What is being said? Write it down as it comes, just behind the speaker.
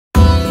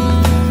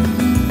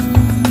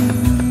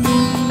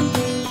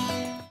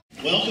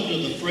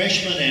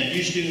freshmen and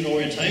new student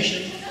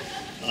orientation,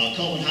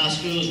 Cullman High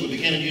School, as we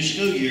begin a new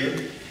school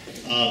year.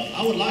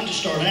 I would like to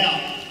start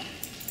out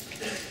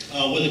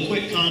with a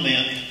quick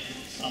comment.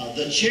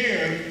 The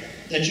chair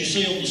that you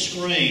see on the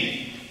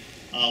screen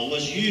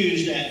was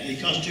used at the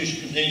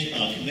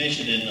Constitutional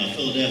Convention in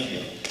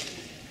Philadelphia.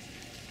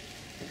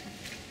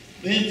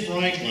 Ben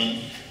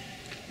Franklin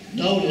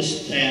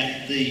noticed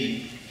that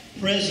the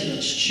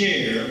president's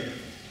chair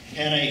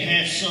had a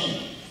half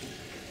sun,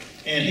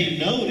 and he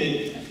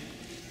noted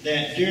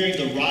that during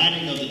the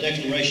writing of the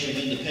Declaration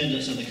of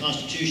Independence and the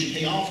Constitution,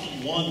 he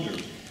often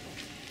wondered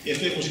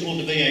if it was going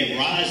to be a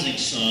rising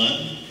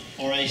sun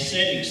or a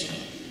setting sun.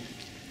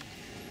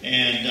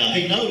 And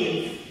he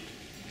noted,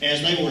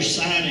 as they were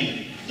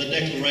signing the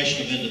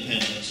Declaration of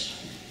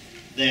Independence,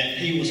 that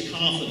he was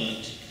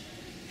confident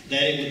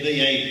that it would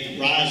be a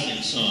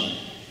rising sun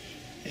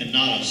and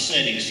not a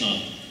setting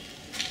sun.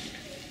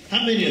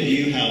 How many of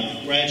you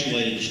have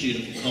graduated a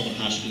student from Cullman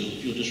High School?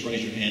 If you'll just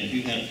raise your hand if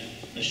you've had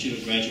a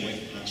student graduate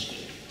from high school.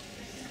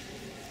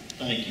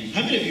 Thank you.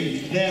 How many of you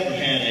have never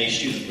had a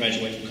student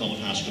graduate from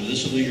Cullman High School?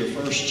 This will be your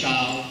first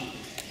child.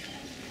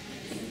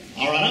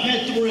 All right, I've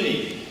had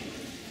three.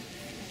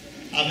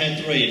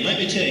 And let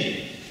me tell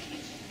you,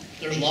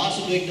 there's lots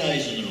of big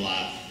days in their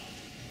life.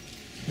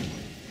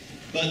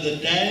 But the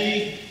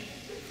day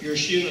your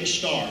student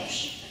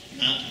starts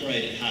 9th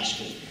grade at high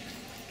school,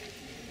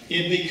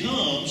 it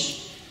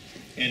becomes,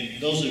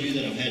 and those of you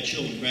that have had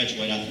children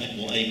graduate, I think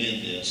will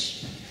amen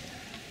this,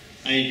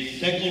 a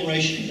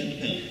Declaration of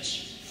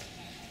Independence.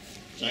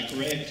 Is that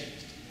correct?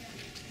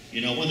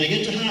 You know, when they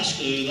get to high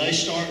school, they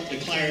start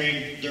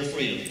declaring their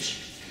freedoms.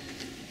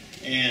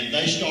 And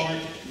they start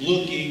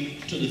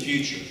looking to the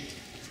future.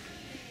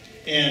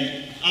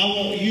 And I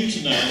want you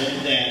to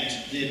know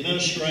that the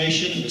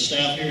administration and the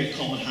staff here at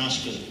Cullman High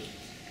School,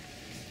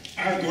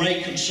 our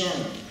great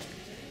concern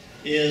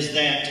is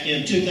that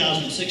in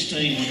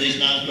 2016, when these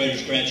 9th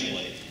graders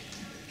graduate,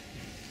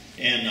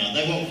 and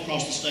they walk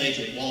across the stage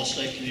at Wallace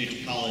State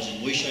Community College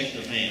and we shake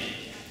their hand,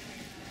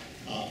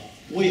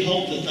 we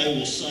hope that they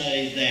will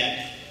say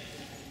that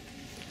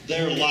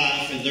their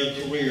life and their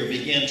career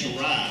began to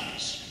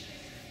rise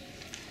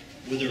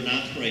with their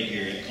 9th grade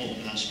year at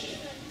Cullman High School.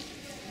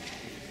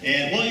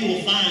 And what you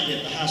will find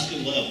at the high school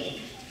level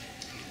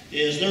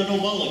is there are no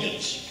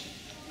mulligans.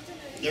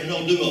 There are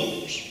no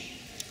do-overs.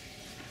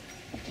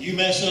 You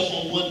mess up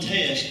on one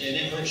test and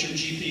it hurts your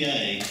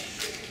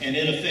GPA and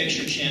it affects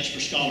your chance for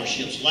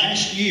scholarships.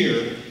 Last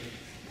year,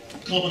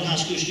 Cullman High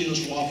School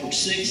students were offered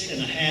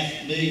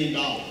 $6.5 million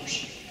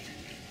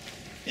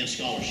in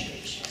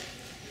scholarships.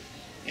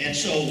 And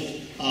so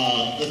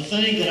the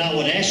thing that I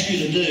would ask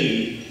you to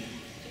do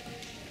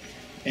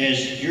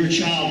as your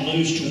child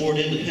moves toward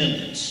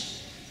independence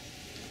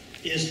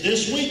is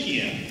this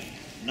weekend,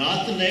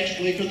 not the next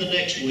week or the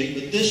next week,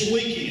 but this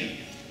weekend,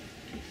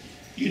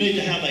 you need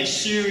to have a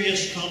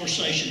serious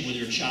conversation with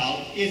your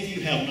child if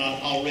you have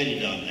not already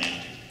done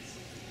that.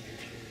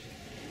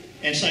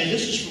 And say,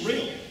 this is for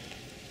real.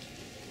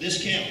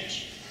 This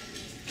counts.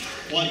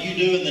 What you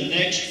do in the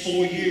next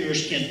 4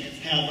 years can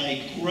have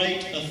a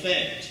great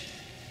effect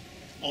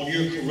on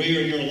your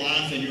career, your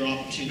life, and your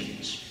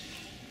opportunities.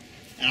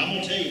 And I'm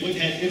going to tell you, we've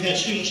had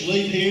students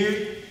leave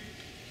here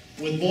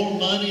with more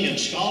money and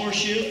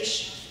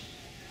scholarships.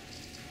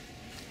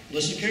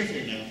 Listen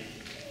carefully now.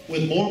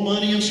 With more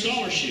money and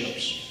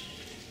scholarships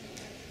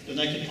than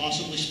they could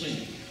possibly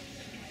spend.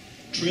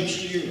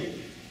 Trips to Europe,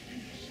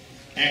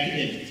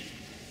 academic,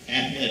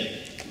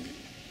 athletic.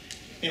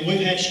 And we've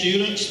had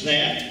students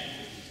that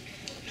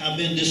have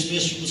been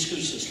dismissed from the school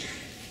system.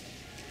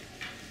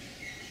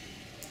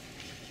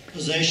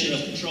 Possession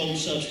of controlled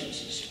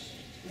substances.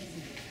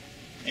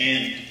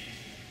 And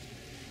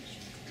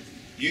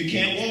you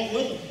can't walk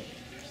with them.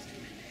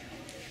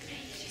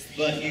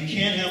 But you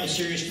can have a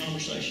serious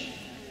conversation.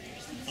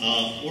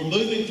 We're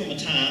moving from a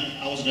time,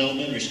 I was in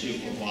elementary school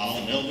for a while,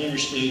 and in elementary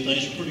school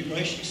things are pretty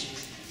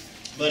gracious.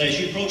 But as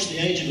you approach the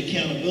age of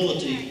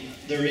accountability,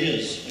 there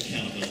is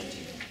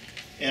accountability.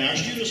 And our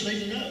students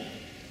need to know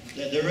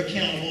that they're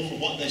accountable for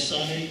what they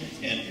say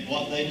and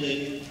what they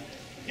do.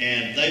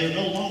 And they are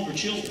no longer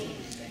children.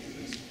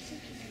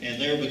 And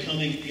they're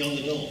becoming young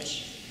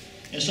adults.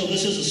 And so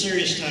this is a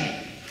serious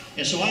time.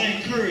 And so I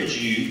encourage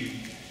you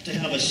to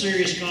have a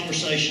serious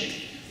conversation.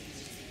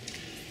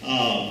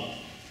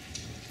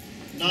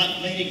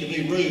 Not meaning to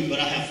be rude, but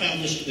I have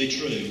found this to be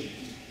true.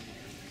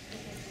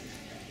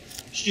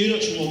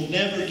 Students will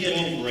never get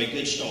over a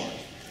good start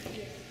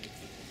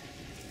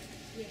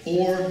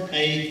or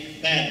a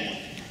bad one.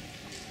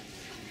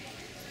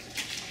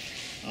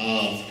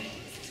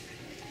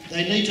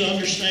 They need to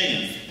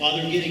understand why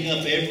they're getting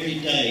up every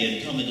day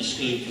and coming to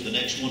school for the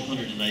next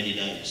 180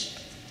 days.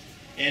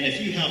 And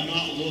if you have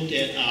not looked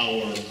at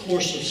our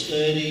course of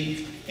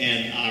study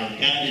and our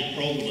guided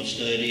program of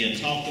study and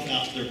talked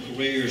about their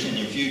careers and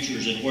their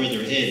futures and where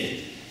they're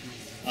headed,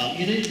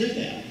 you need to do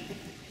that.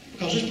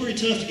 Because it's pretty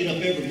tough to get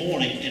up every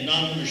morning and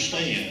not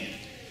understand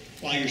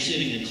why you're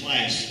sitting in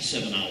class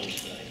 7 hours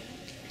a day.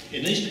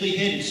 It needs to be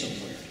headed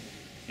somewhere.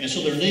 And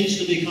so there needs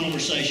to be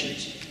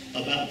conversations.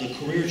 about the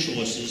career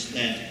choices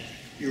that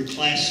your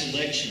class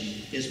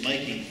selection is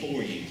making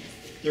for you.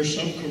 There's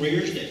some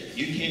careers that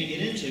you can't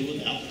get into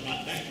without the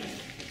right background.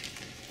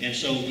 And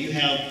so you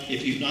have,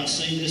 if you've not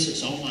seen this,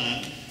 it's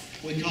online.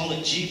 We call it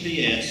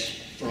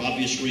GPS for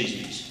obvious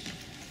reasons.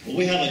 But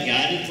we have a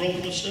guided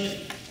program of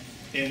study.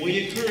 And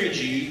we encourage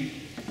you,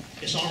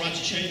 it's all right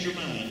to change your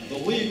mind,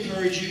 but we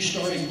encourage you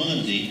starting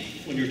Monday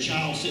when your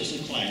child sits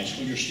in class,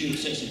 when your student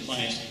sits in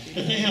class,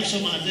 that they have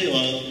some idea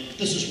of,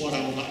 this is what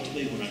I would like to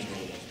be when I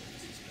grow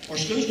up. Our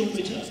school's going to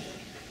be tough.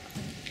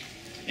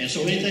 And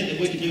so anything that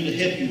we can do to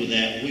help you with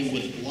that, we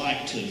would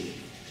like to.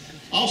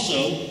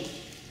 Also,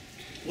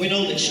 we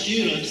know that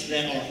students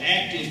that are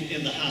active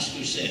in the high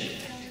school setting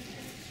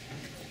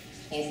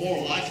are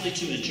more likely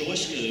to enjoy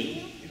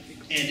school,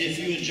 and if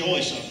you enjoy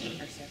something,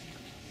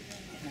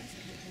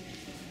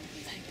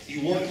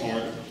 you work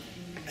harder,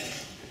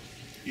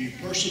 you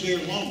persevere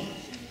longer.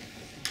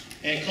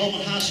 At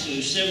Cullman High School,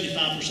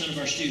 75% of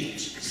our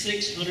students,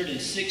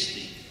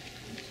 660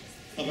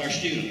 of our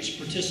students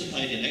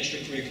participate in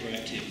extracurricular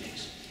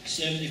activities.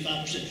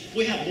 75%.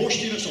 We have more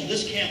students on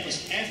this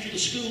campus after the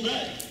school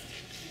day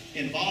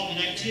involved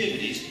in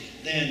activities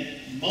than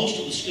most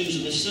of the schools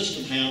in this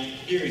system have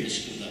during the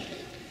school day.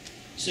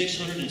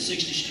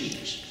 660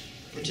 students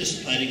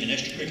participating in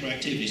extracurricular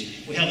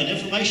activities. We have an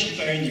information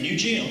fair in the new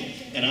gym,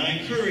 and I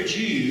encourage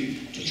you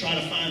to try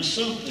to find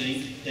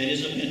something that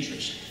is of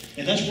interest.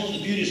 And that's one of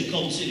the beauties of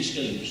Cullman City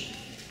Schools.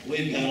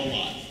 We've got a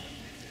lot.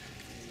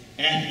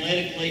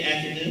 Athletically,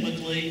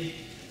 academically,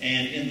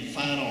 and in the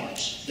fine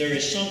arts. There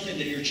is something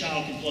that your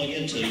child can plug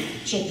into.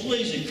 So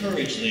please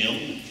encourage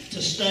them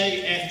to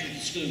stay after the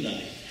school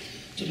day,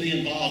 to be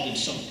involved in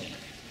something.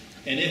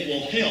 And it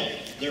will help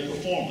their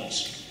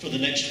performance for the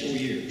next 4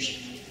 years.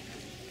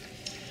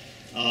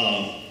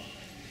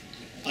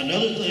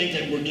 Another thing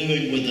that we're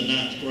doing with the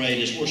 9th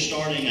grade is we're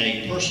starting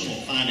a personal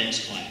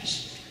finance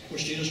class where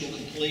students will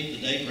complete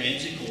the Dave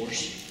Ramsey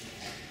course.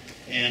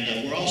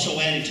 And we're also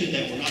adding to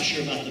that, we're not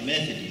sure about the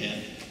method yet,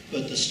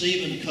 but the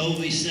Stephen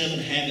Covey 7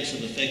 Habits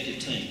of Effective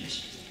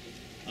Teams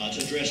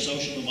to address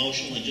social,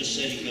 emotional, and just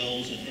setting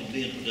goals and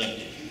being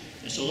productive.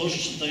 And so those are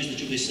some things that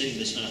you'll be seeing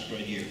this 9th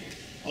grade year.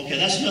 Okay,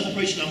 that's enough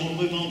preaching. I'm going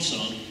to move on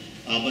some.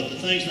 But the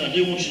things that I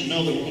do want you to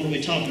know that we're going to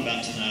be talking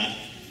about tonight,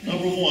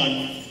 number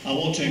one, I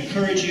want to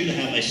encourage you to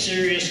have a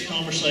serious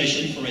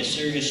conversation for a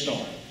serious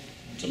start,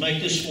 to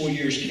make this 4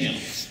 years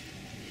count.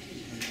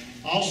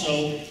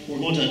 Also, we're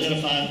going to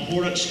identify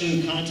important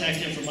school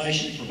contact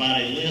information,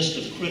 provide a list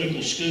of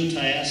critical school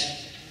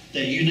tasks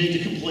that you need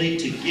to complete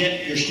to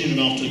get your student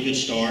off to a good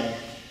start,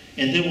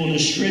 and then we'll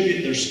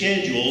distribute their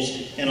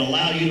schedules and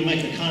allow you to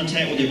make a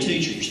contact with their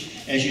teachers.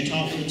 As you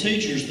talk to the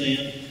teachers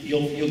then,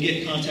 you'll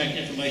get contact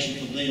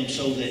information from them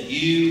so that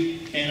you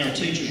and our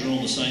teachers are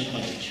on the same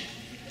page.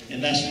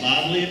 And that's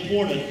vitally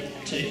important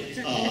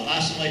to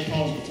isolate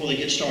problems before they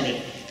get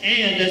started.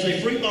 And as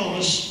a free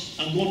bonus,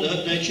 I'm going to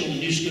update you on the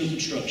new school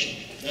construction.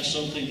 That's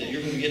something that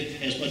you're going to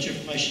get as much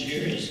information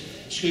here as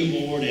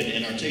school board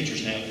and our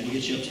teachers have. We'll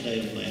get you up to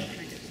date on that.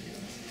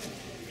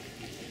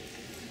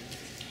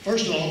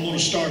 First of all, I'm going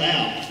to start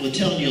out with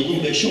telling you a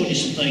little bit, showing you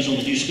some things on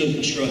the new school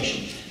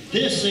construction.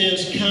 This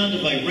is kind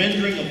of a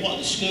rendering of what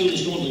the school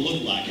is going to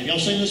look like. Have y'all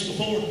seen this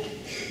before?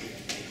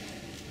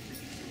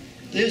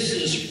 This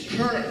is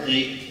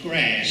currently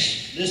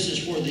grass. This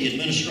is where the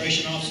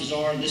administration offices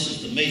are, and this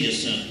is the media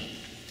center.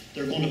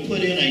 They're going to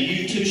put in a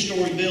new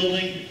 2-story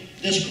building.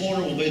 This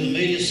corner will be the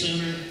media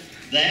center.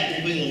 That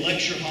will be the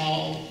lecture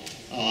hall.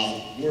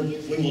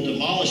 We will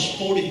demolish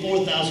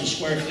 44,000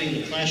 square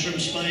feet of classroom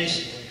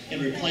space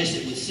and replace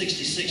it with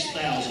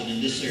 66,000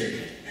 in this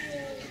area.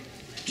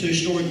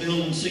 2-story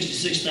building,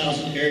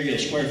 66,000 area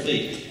of square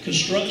feet.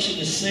 Construction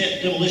is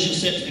set, demolition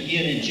is set to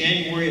begin in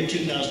January of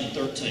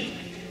 2013.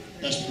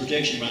 That's the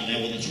projection right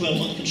now. With a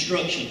 12-month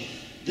construction,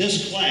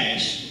 this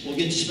class will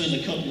get to spend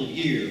a couple of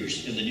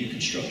years in the new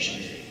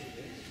construction area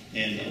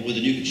and with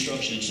the new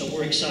construction. So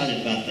we're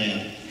excited about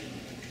that.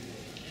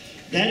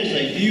 That is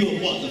a view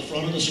of what the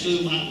front of the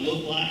school might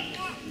look like.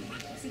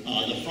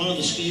 The front of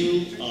the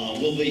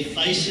school will be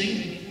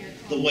facing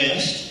the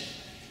west.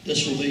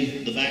 This will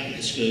be the back of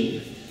the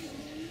school.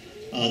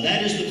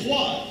 That is the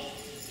quad.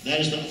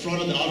 That is the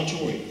front of the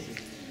auditorium.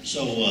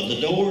 So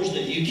the doors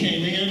that you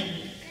came in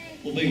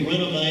will be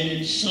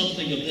renovated,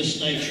 something of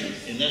this nature,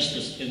 and that's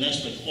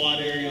the quad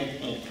area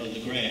of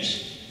the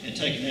grass, and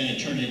taking that and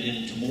turning it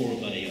into more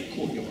of a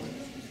courtyard.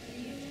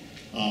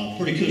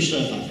 Pretty cool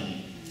stuff, I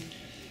think.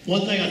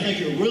 One thing I think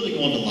you're really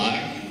going to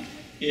like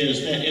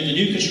is that in the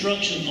new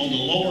construction on the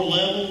lower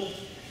level,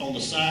 on the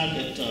side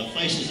that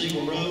faces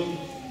Eagle Road,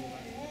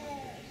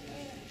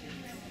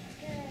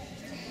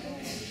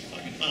 if I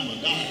can find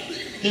my dot,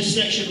 this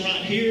section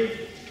right here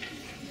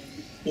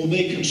will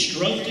be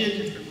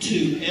constructed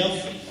to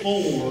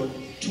F4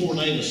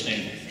 tornado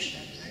standards.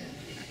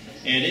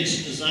 And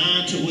it's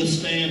designed to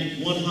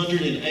withstand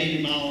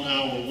 180 mile an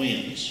hour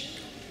winds.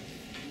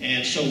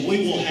 And so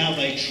we will have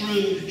a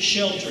true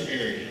shelter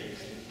area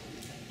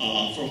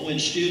for when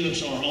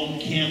students are on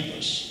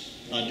campus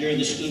during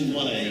the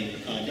school day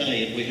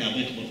if we have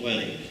inclement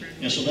weather.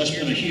 And so that's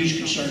been a huge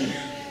concern.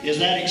 Is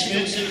that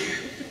expensive?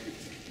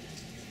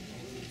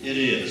 It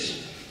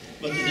is.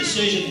 But the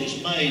decision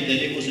was made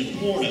that it was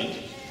important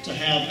to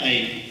have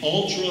an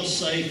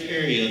ultra-safe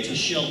area to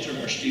shelter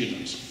our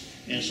students.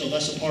 And so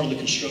that's a part of the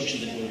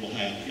construction that we will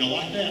have. Y'all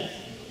like that?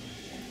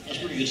 That's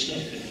pretty good stuff,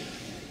 isn't it?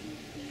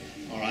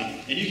 All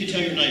right. And you can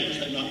tell your neighbors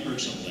they've not heard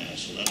some of that,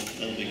 so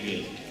that'll be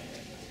good.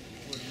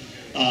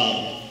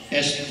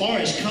 As far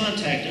as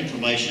contact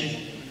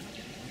information,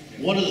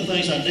 one of the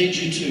things I need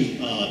you to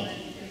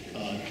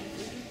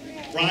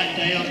write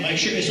down, make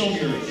sure it's on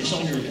your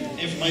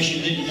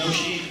information you need to know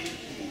sheet.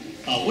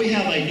 We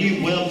have a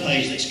new web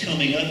page that's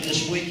coming up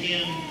this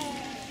weekend,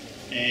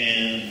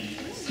 and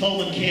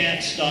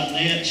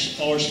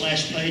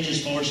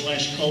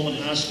CullmanCats.net/pages/Cullman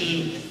High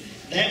School.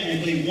 That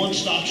will be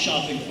one-stop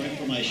shopping for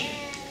information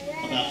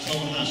about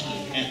Cullman High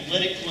School.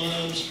 Athletic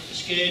clubs,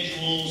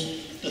 schedules,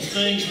 the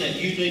things that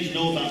you need to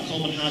know about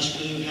Cullman High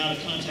School, how to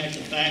contact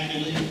the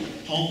faculty,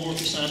 homework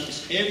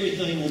assignments,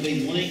 everything will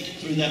be linked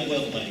through that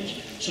web page.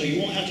 So you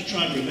won't have to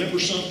try to remember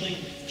something.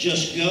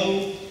 Just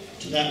go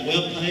to that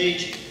web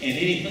page, and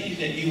anything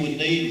that you would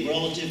need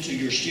relative to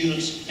your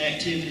students'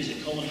 activities at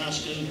Cullman High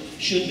School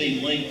should be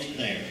linked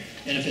there.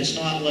 And if it's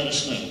not, let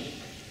us know.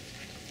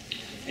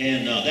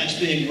 And that's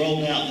being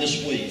rolled out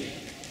this week.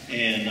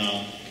 And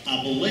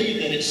I believe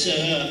that it's set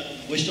up.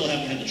 We still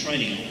haven't had the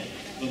training on it.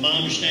 But my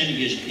understanding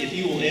is if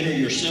you will enter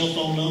your cell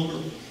phone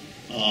number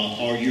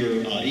or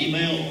your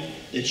email,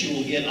 that you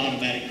will get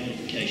automatic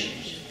notifications.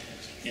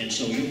 And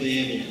so you'll be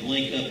able to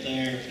link up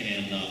there,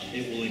 and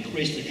it will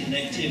increase the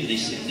connectivity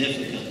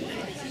significantly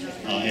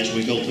as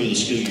we go through the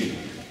school year.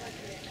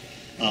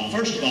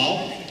 First of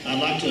all, I'd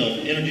like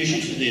to introduce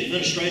you to the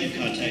administrative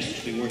contacts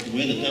that you'll be working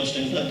with. If they'll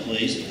stand up,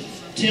 please.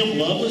 Tim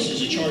Lovelace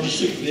is in charge of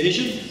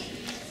supervision.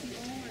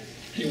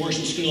 He works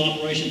with school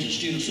operations and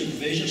student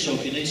supervision, so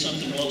if you need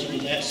something relative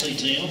to that, see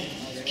Tim.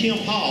 Kim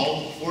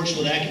Hall works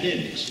with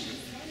academics,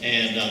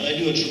 and they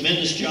do a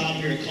tremendous job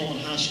here at Cullman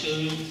High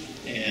School.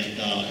 And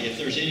if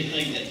there's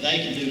anything that they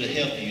can do to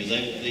help you,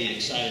 they will be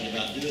excited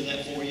about doing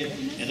that for you.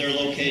 And they're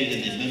located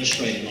in the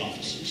administrative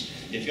offices.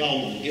 If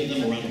y'all will give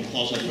them a round of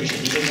applause, I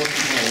appreciate it. They've been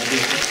working hard.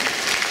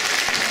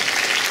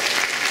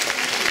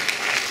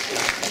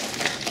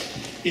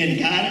 In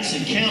guidance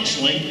and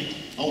counseling,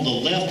 on the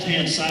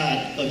left-hand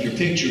side of your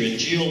picture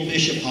is Jill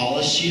Bishop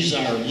Hollis. She's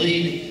our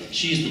lead.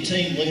 She's the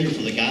team leader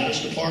for the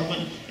guidance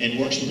department and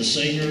works with the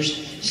seniors.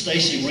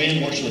 Stacy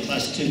Wren works with the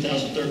class of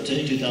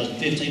 2013,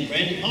 2015.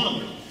 Brandy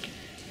Ponder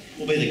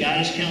will be the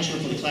guidance counselor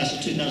for the class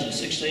of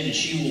 2016, and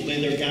she will be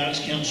their guidance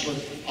counselor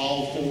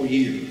all 4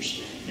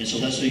 years. And so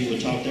that's who you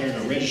would talk there. And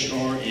our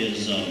registrar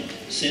is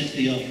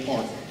Cynthia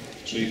Parker,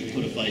 so you can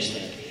put a face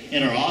there.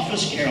 In our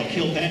office, Carol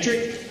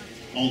Kilpatrick.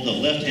 On the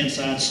left-hand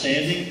side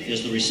standing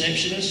is the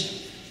receptionist.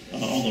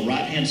 On the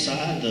right-hand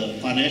side, the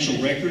financial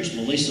records,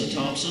 Melissa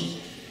Thompson.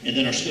 And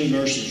then our school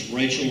nurse is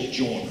Rachel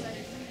Joyner.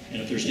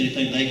 And if there's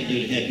anything they can do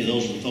to help you,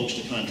 those are the folks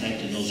to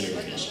contact in those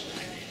areas.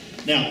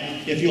 Now,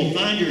 if you'll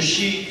find your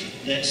sheet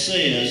that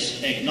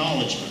says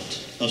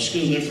acknowledgement of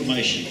school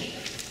information.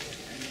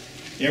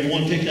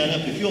 Everyone pick that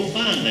up. If you'll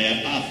find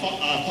that,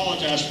 I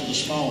apologize for the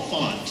small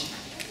font.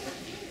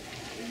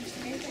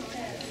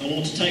 I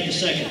want to take a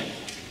second.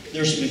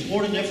 There's some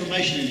important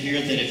information in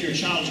here that if your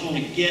child is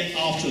going to get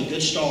off to a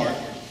good start,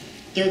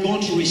 they're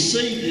going to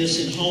receive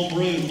this in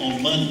homeroom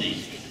on Monday.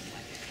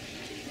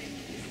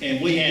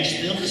 And we ask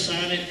them to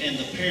sign it and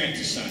the parent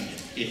to sign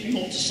it. If you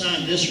want to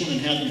sign this one and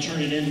have them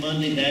turn it in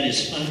Monday, that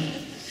is fine.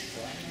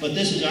 But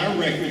this is our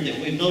record that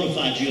we've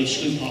notified you of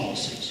school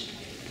policies.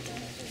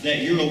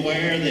 That you're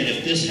aware that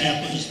if this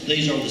happens,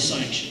 these are the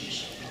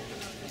sanctions.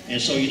 And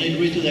so you need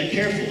to read through that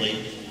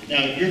carefully.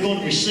 Now, you're going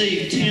to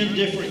receive 10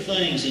 different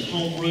things in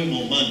homeroom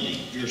on Monday,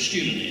 your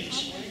student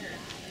is.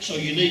 So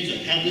you need to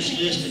have this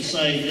list and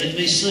say, let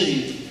me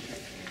see,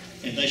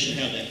 and they should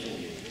have that for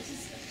you.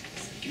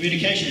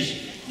 Communications,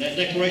 that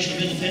Declaration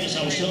of Independence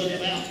I was telling you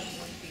about,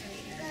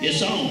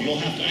 it's on. You'll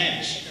have to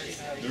ask.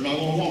 They're not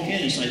going to walk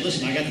in and say,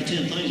 listen, I got the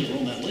 10 things that were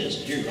on that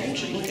list. Here, I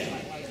want you to look at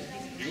it.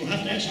 You'll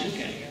have to ask to look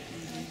at it.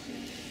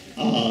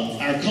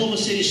 Our Cullman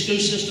City School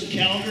System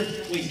calendar,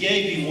 we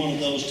gave you one of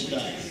those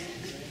today.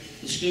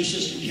 The school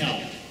system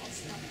calendar.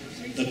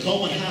 The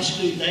Cullman High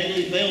School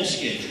daily bell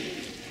schedule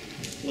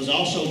was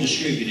also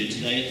distributed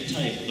today at the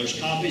table. There's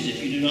copies,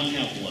 if you do not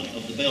have one,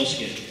 of the bell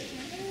schedule.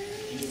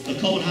 The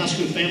Cullman High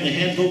School Family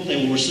Handbook they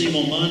will receive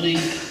on Monday.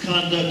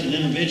 Conduct and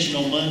intervention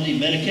on Monday.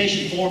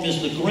 Medication form is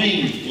the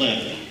green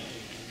letter.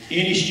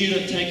 Any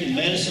student taking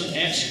medicine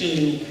at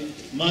school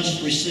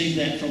must receive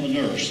that from a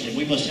nurse, and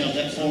we must have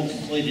that form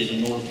completed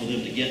in order for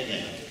them to get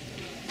that.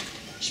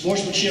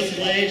 Sportsmanship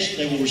pledge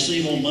they will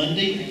receive on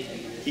Monday.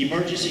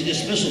 Emergency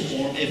dismissal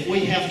form. If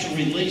we have to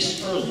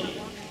release early,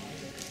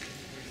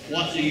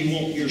 what do you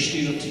want your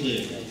student to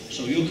do?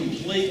 So you'll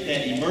complete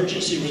that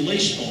emergency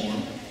release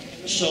form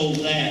so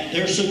that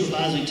their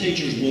supervising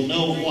teachers will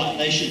know what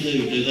they should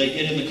do. Do they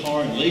get in the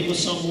car and leave with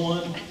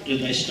someone? Do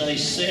they stay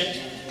set?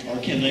 Or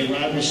can they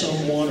ride with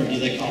someone? Or do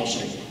they call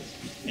someone?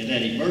 And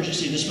that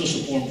emergency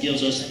dismissal form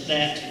gives us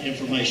that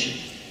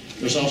information.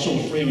 There's also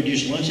a free and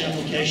reduced lunch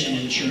application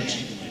and insurance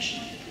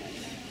information.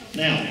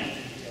 Now,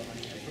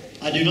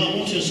 I do not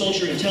want to insult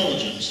your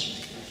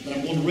intelligence, but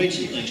I'm going to read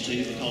some things to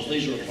you because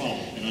these are a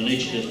problem, and I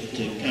need you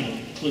to kind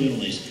of clue in on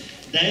these.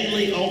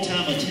 Daily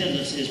on-time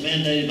attendance is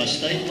mandated by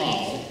state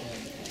law.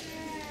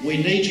 We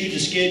need you to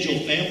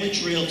schedule family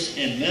trips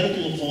and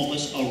medical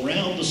appointments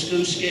around the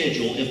school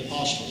schedule if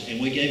possible, and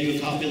we gave you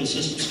a copy of the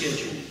system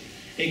schedule.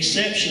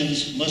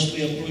 Exceptions must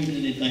be approved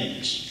in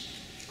advance.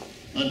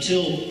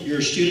 Until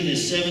your student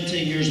is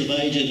 17 years of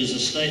age, it is a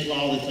state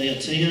law that they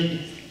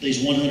attend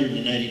these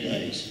 180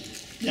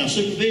 days. Now,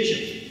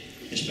 supervision,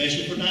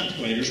 especially for ninth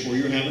graders where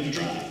you're having to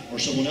drive or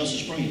someone else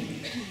is bringing you.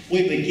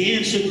 We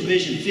begin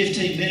supervision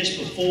 15 minutes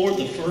before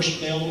the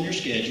first bell on your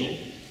schedule,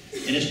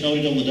 and it's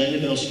noted on the daily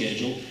bell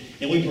schedule,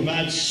 and we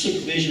provide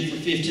supervision for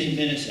 15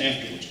 minutes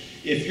afterwards.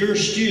 If your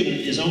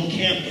student is on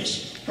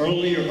campus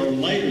earlier or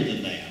later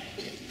than that,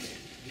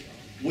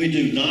 we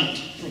do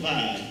not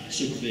provide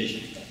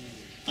supervision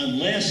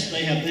unless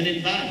they have been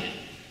invited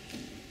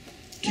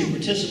to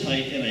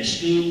participate in a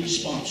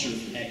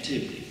school-sponsored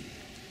activity.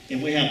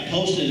 And we have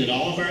posted at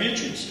all of our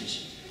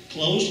entrances,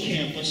 closed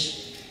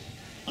campus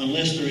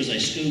unless there is a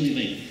school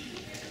event.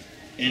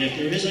 And if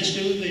there is a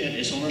school event,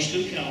 it's on our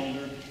school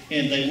calendar,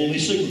 and they will be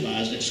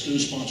supervised at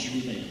school-sponsored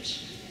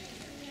events.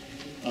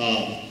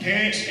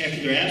 Parents,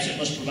 after they're absent,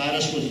 must provide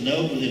us with a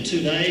note within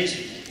 2 days.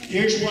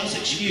 Here's what's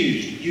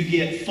excused. You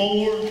get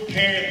 4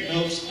 parent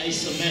notes a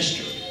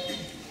semester.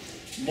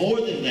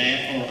 More than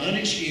that are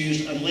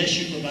unexcused unless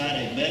you provide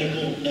a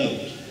medical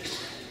note.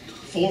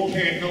 4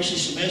 parent notes a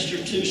semester,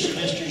 2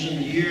 semesters in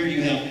the year.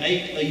 You have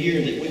 8 a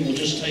year that we will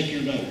just take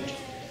your note.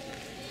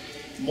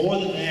 More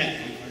than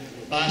that,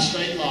 by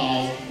state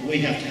law, we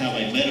have to have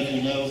a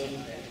medical note.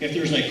 If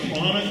there's a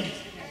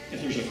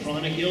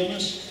chronic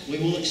illness, we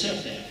will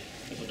accept that.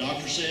 If a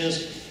doctor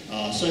says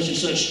such and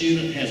such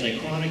student has a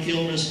chronic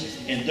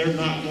illness and they're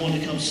not going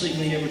to come see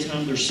me every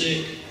time they're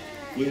sick,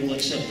 we will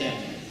accept that.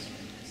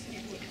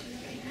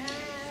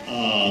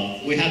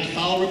 We have to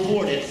file a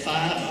report at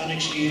 5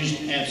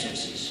 unexcused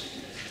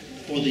absences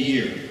for the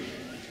year.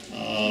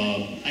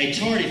 A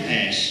tardy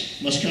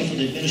pass must come from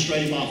the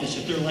administrative office.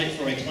 If they're late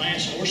for a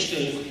class or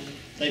school,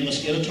 they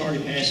must get a tardy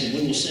pass and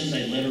we will send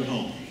a letter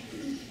home.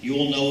 You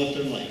will know if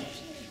they're late.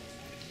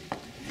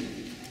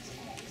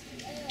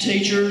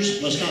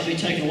 Teachers must not be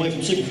taken away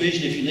from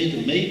supervision if you need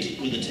to meet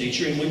with a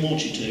teacher, and we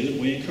want you to,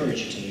 and we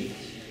encourage you to.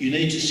 You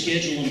need to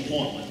schedule an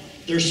appointment.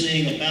 They're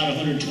seeing about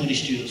 120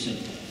 students in a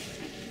day.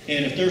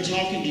 And if they're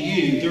talking to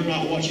you, they're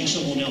not watching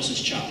someone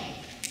else's child.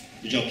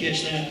 Did y'all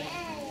catch that?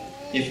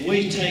 If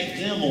we take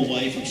them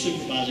away from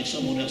supervising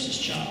someone else's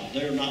child,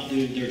 they're not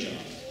doing their job.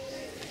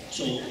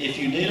 So if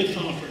you need a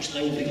conference,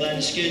 they will be glad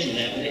to schedule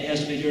that, but it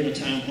has to be during a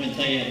time when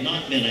they have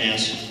not been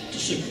asked to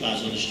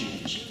supervise other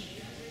students.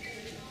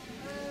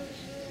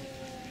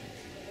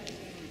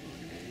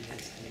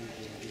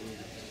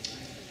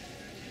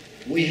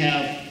 We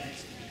have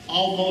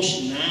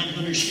almost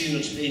 900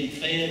 students being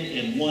fed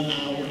in 1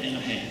 hour and a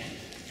half.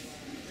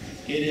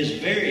 It is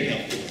very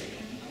helpful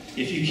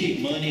if you keep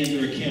money in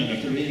their account.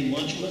 If they're eating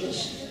lunch with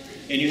us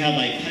and you have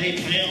a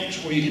pay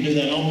pounds where you can do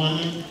that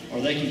online or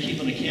they can keep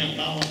an account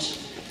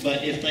balance.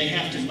 But if they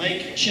have to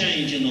make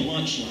change in the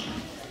lunch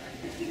line,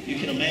 you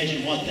can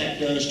imagine what that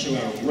does to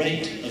our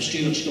rate of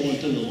students going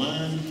through the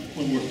line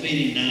when we're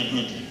feeding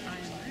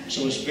 900.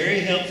 So it's very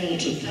helpful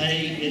to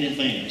pay in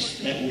advance.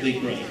 That will be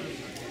great.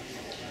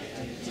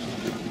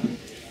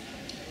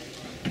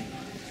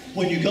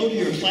 When you go to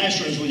your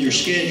classrooms with your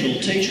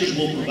schedule, teachers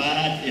will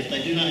provide, if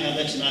they do not have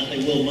that tonight,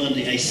 they will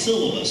Monday, a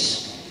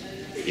syllabus.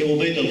 It will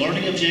be the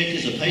learning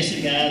objectives, the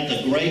pacing guide,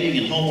 the grading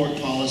and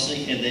homework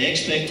policy, and the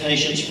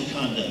expectations for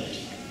conduct.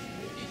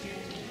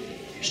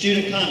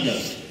 Student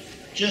conduct.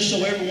 Just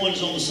so everyone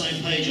is on the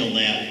same page on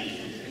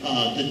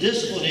that, the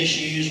discipline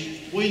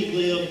issues, we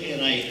live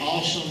in an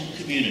awesome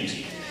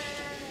community.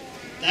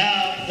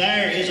 Now,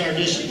 there is our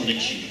discipline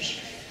issues.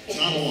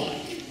 Not a lot.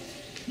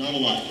 Not a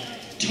lot.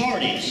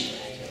 Tardies.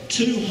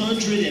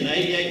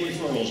 288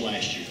 referrals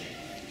last year.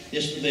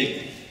 It's the big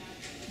one.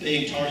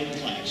 Being tardy to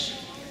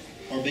class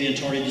or being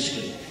tardy to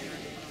school.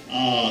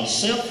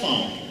 Cell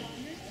phone.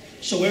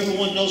 So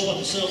everyone knows what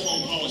the cell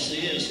phone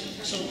policy is.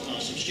 Some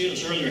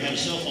students earlier had a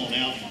cell phone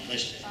out. They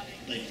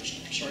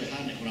started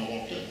hiding it when I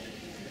walked up.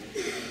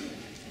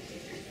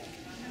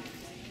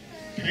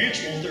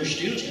 Parents want their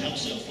students to have a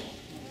cell phone.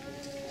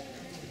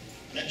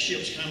 That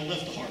ship's kind of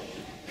left the harbor.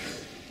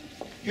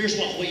 Here's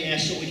what we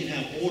ask so we can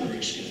have order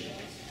at school.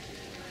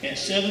 At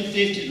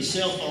 7:50, the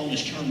cell phone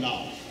is turned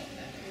off,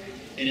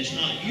 and it's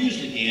not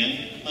used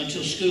again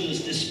until school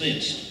is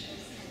dismissed,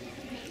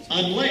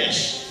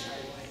 unless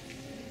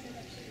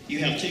you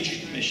have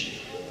teacher's permission.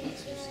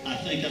 I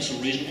think that's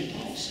a reasonable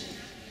policy.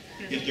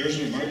 If there's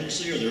an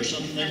emergency or there's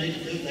something they need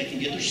to do, they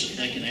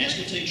can ask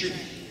the teacher,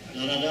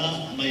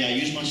 may I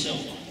use my cell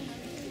phone?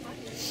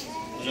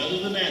 But other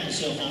than that, the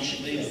cell phone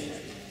should be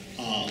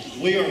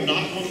open. We are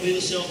not going to be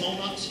the cell phone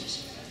Nazis.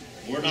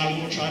 We're not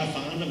going to try to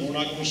find them. We're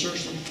not going to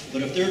search them.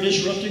 But if they're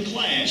disrupting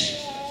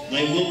class,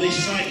 They will be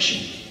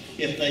sanctioned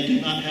if they do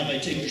not have a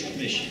teacher's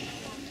permission.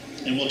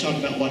 And we'll talk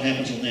about what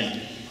happens on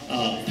that.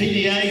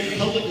 PDA,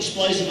 public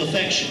displays of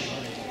affection.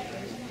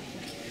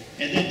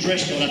 And then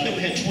dress code. I think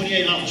we had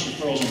 28 office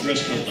referrals on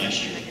dress code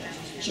last year.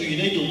 So you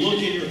need to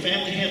look in your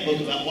family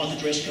handbook about what the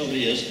dress code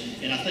is,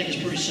 and I think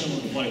it's pretty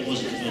similar to what it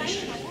was at the middle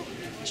school.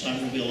 It's not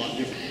going to be a lot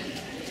different.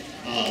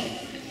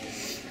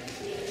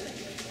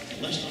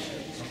 Let's not.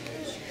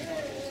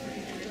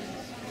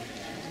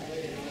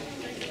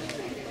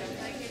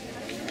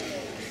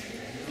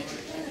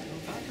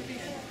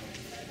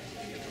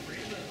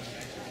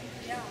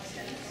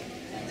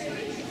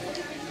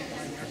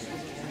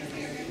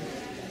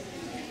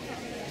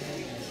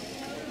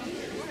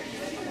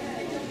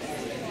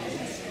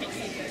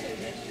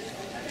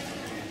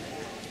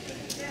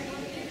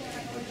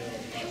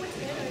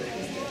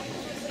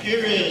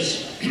 Here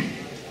is,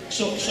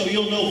 so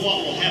you'll know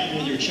what will happen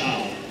with your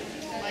child.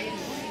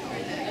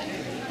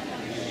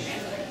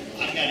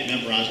 I've got it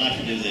memorized, I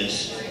can do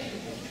this.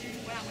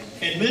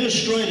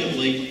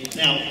 Administratively,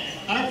 now,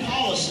 our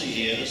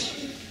policy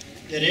is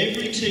that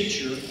every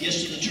teacher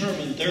gets to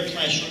determine their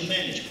classroom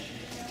management.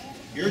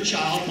 Your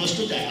child must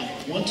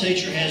adapt. One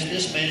teacher has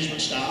this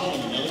management style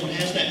and another one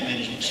has that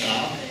management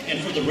style. And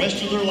for the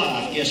rest of their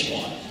life, guess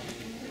what?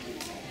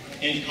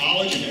 In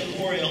college and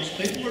everywhere else,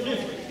 people are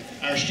different.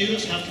 Our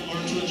students have to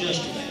learn to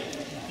adjust to that.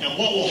 Now,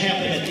 what will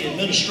happen at the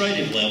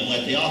administrative level,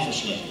 at the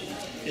office level,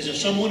 is if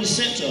someone is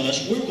sent to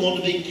us, we're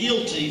going to be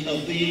guilty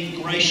of being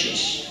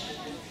gracious.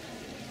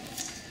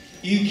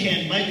 You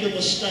can make a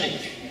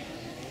mistake,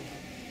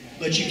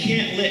 but you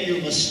can't let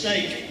your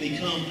mistake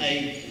become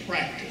a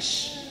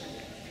practice.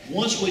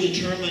 Once we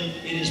determine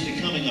it is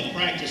becoming a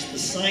practice, the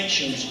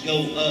sanctions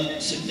go up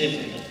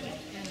significantly.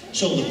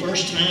 So the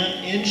first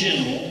time, in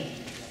general,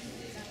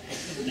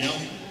 now,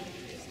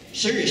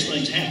 serious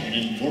things happen,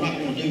 and we're not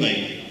going to do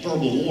a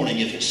verbal warning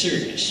if it's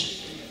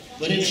serious.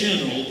 But in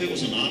general, if it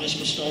was an honest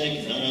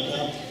mistake,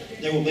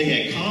 there will be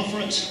a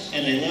conference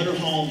and a letter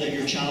home that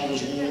your child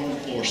was warned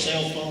for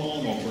cell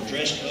phone or for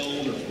dress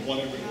code or for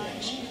whatever it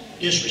was.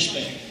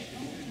 Disrespect,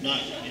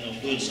 not,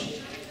 doing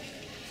something.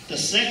 The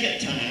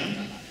second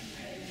time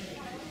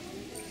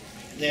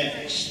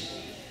that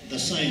the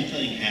same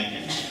thing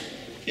happens,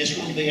 it's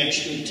going to be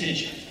extra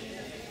detention.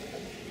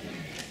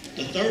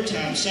 The third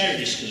time,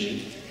 Saturday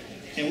school.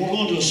 And we're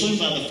going to assume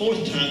by the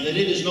fourth time that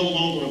it is no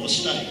longer a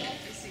mistake,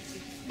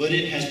 but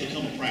it has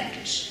become a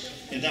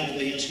practice, and that will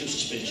be in-school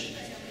suspension.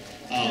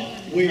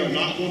 We are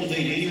not going to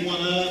beat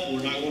anyone up.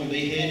 We're not going to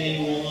behead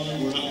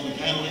anyone. We're not going to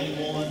paddle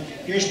anyone.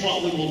 Here's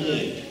what we will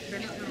do.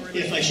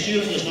 If a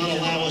student does not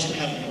allow us to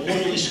have an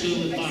orderly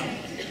school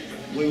environment,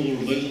 we will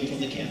remove them from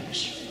the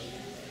campus,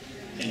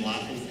 and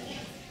life will go on.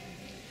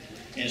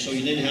 And so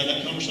you need to have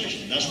that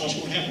conversation. That's what's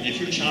going to happen.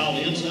 If your child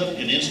ends up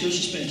in in-school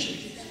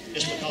suspension,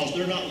 it's because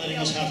they're not letting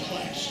us have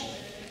class.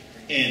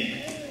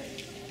 And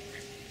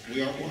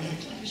we aren't going to have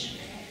class.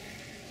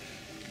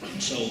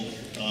 So,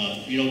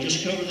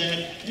 just cover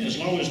that. And as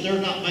long as they're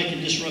not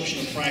making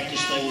disruption of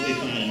practice, they will be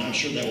fine. And I'm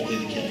sure that will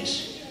be the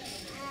case.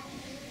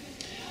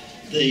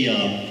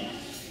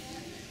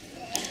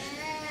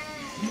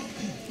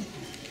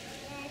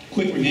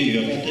 Quick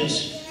review. I've got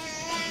this.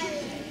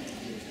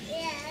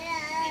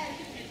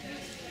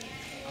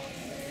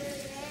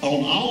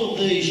 On all of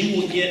these,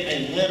 you will get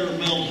a letter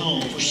mailed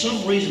home. For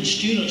some reason,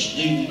 students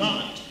do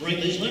not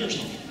bring these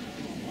letters home.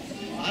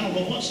 I don't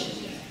know what's in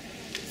there.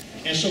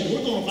 And so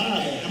we're going to buy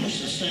that. How much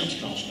does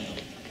stamps cost now?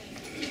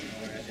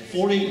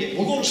 40.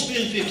 We're going to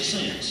spend 50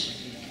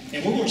 cents.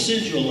 And we're going to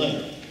send you a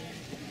letter.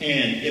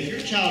 And if your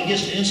child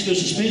gets to in-school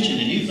suspension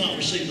and you've not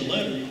received the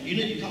letter, you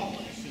need to call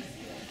them.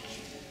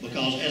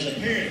 Because as a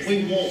parent,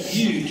 we want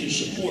you to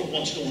support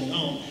what's going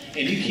on.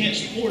 And you can't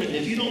support it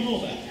if you don't know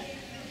about it.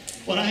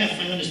 What I have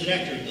found is that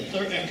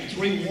after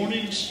 3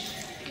 warnings,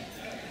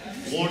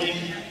 warning,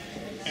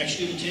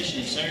 extra detention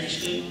in Saturday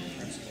school,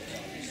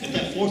 if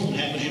that fourth one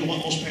happens, you know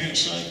what most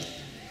parents say?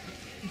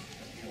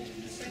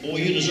 Boy,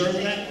 you deserve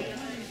that.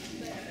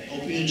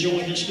 Hope you enjoy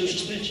in-school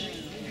suspension.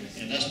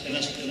 And that's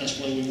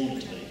the way we want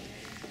it to be.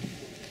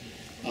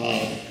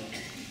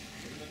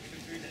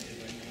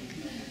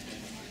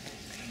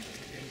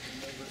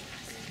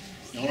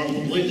 Y'all aren't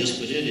going to believe this,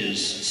 but it is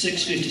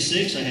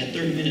 6:56. I had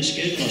 30 minutes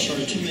scheduled. I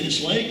started 2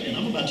 minutes late, and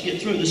I'm about to get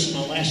through. This is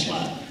my last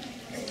slide.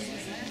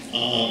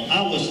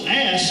 I was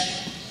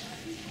asked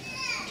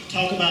to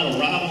talk about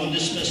arrival and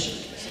dismissal.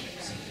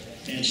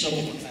 And so,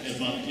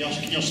 can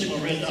y'all see my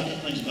red dot?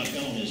 That thing's about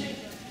gone, isn't it?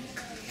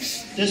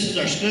 This is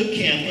our school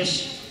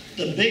campus.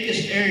 The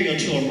biggest area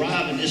to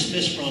arrive and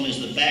dismiss from is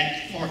the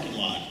back parking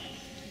lot.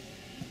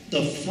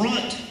 The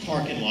front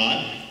parking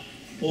lot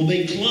will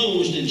be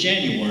closed in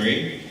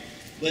January,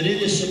 but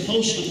it is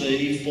supposed to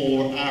be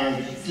for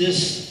our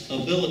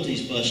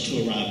disabilities bus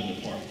to arrive and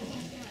depart from,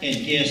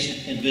 and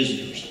guests and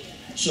visitors.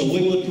 So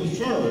we would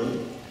prefer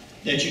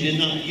that you did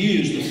not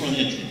use the front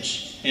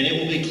entrance, and it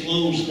will be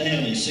closed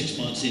down in 6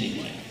 months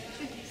anyway.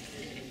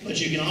 But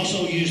you can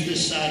also use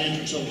this side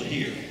entrance over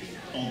here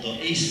on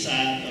the east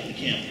side of the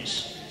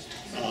campus.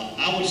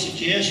 I would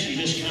suggest you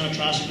just kind of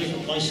try some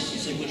different places and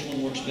see which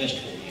one works best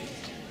for you.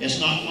 It's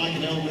not like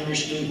an elementary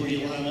school where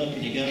you line up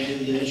and you got to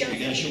do this or you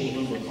got to show a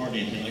number of card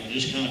anything. Like, you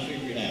just kind of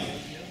figure it out.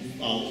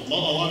 A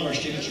lot of our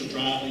students are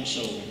driving,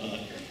 so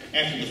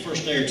after the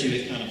first day or two,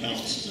 it kind of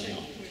balances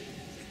out.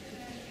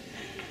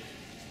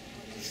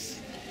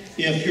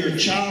 If your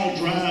child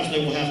drives,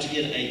 they will have to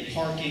get a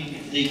parking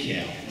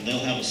decal, and they'll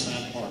have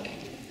assigned parking.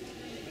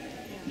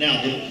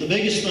 Now, the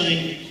biggest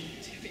thing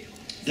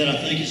that I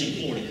think is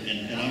important,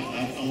 and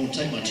I want to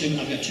take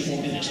I've got 2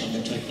 more minutes, I'm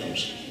going to take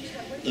those.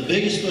 The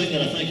biggest thing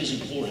that I think is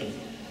important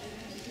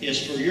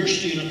is for your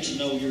student to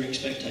know your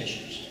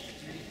expectations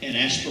and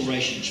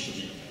aspirations for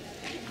them.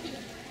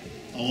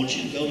 I want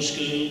you to go to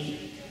school.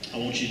 I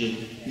want you to,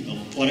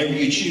 whatever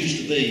you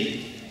choose to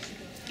be,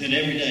 then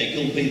every day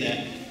go be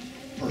that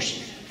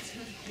person.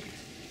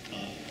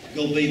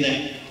 Go be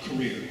that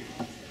career.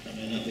 That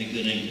may not be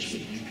good English,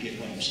 but you get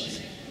what I'm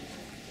saying.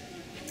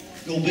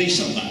 Go be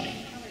somebody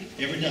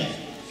every day.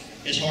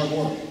 It's hard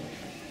work.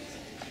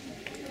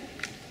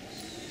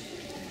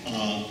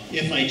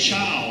 If a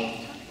child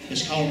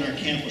is caught on our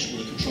campus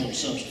with a controlled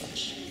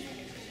substance,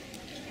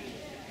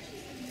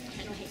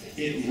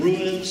 it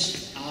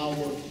ruins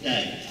our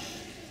day.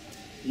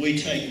 We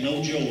take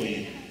no joy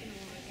in it.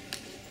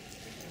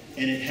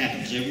 And it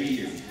happens every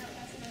year.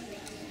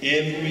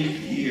 Every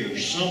year,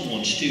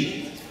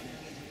 student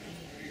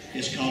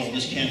is caught on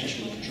this campus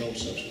with a controlled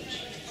substance.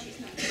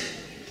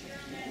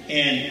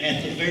 And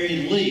at the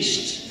very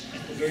least,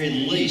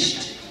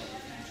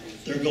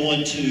 they're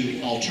going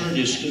to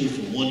alternative school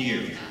for 1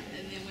 year.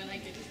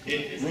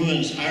 It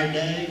ruins our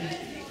day,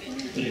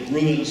 but it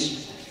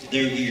ruins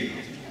their year.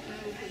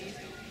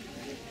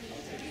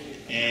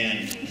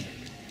 And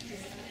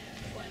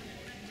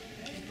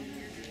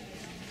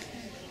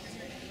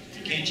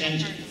you can't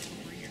change it.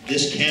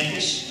 This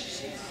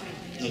campus,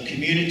 the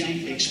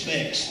community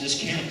expects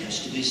this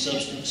campus to be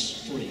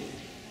substance-free.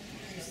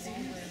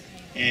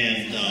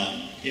 And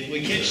if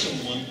we catch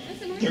someone,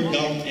 they're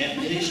gone at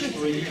least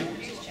 3 years.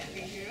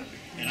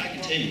 And I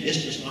can tell you,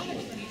 it's just not worth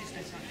it.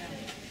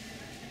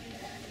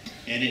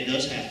 And it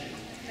does happen.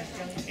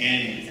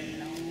 And,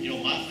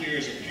 my fear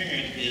as a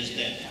parent is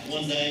that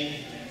one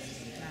day,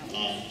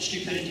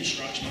 stupidity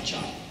strikes my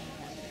child.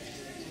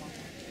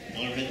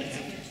 Y'all ever had that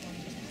happen?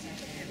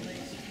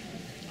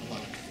 I'm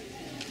like,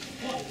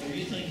 what were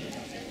you thinking?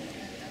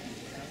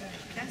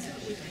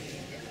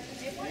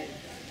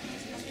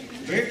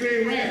 Very,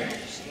 very rare.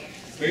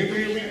 Very,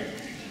 very rare.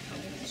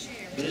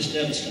 But it's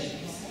devastating.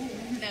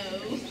 No.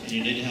 And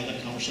you need to have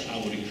that conversation.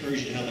 I would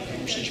encourage you to have that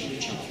conversation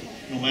with your child.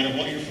 No matter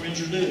what your friends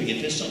are doing,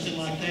 if it's something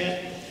like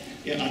that,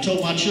 I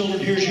told my children,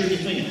 here's your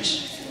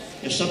defense.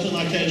 If something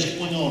like that is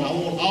going on, I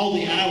want all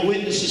the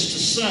eyewitnesses to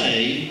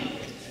say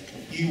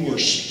you were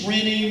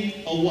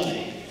sprinting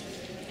away.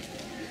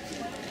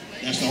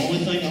 That's the only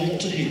thing I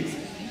want to hear.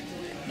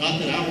 Not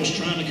that I was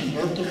trying to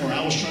convert them or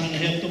I was trying to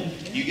help them.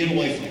 You get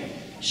away from them.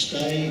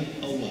 Stay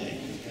away.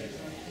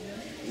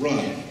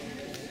 Run.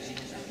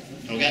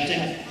 Y'all got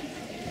that?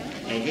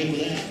 Y'all good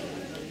with that?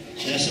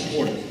 That's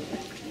important.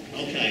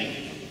 Okay.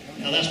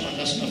 Now that's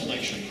enough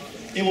lecturing.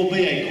 It will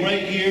be a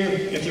great year.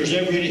 If there's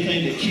ever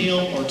anything that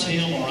Kim or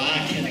Tim or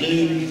I can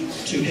do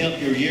to help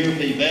your year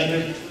be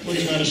better,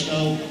 please let us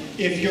know.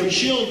 If your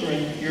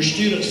children, your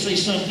students see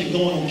something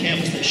going on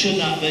campus that should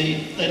not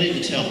be, they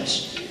need to tell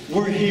us.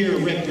 We're here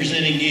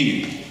representing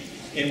you,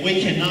 and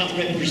we cannot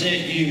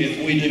represent you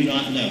if we do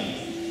not know.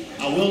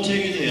 I will tell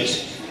you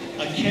this,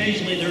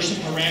 occasionally there's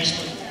some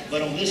harassment,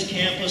 but on this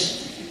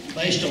campus,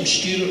 based on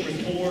student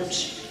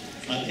reports,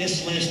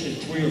 it's less than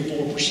 3 or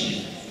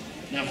 4%.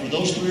 Now for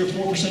those 3 or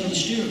 4% of the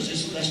students,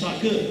 that's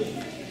not good,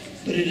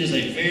 but it is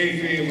a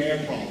very, very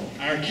rare problem.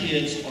 Our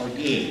kids are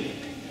good.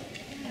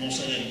 I'm going to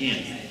say that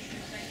again.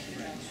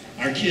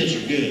 Our kids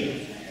are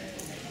good.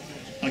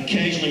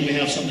 Occasionally we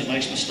have someone that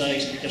makes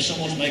mistakes. If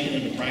someone's making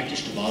it a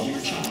practice to bother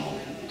your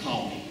child,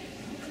 call me.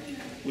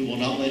 We will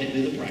not let it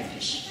be the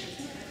practice.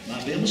 It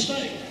might be a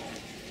mistake,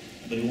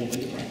 but it won't be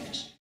the practice.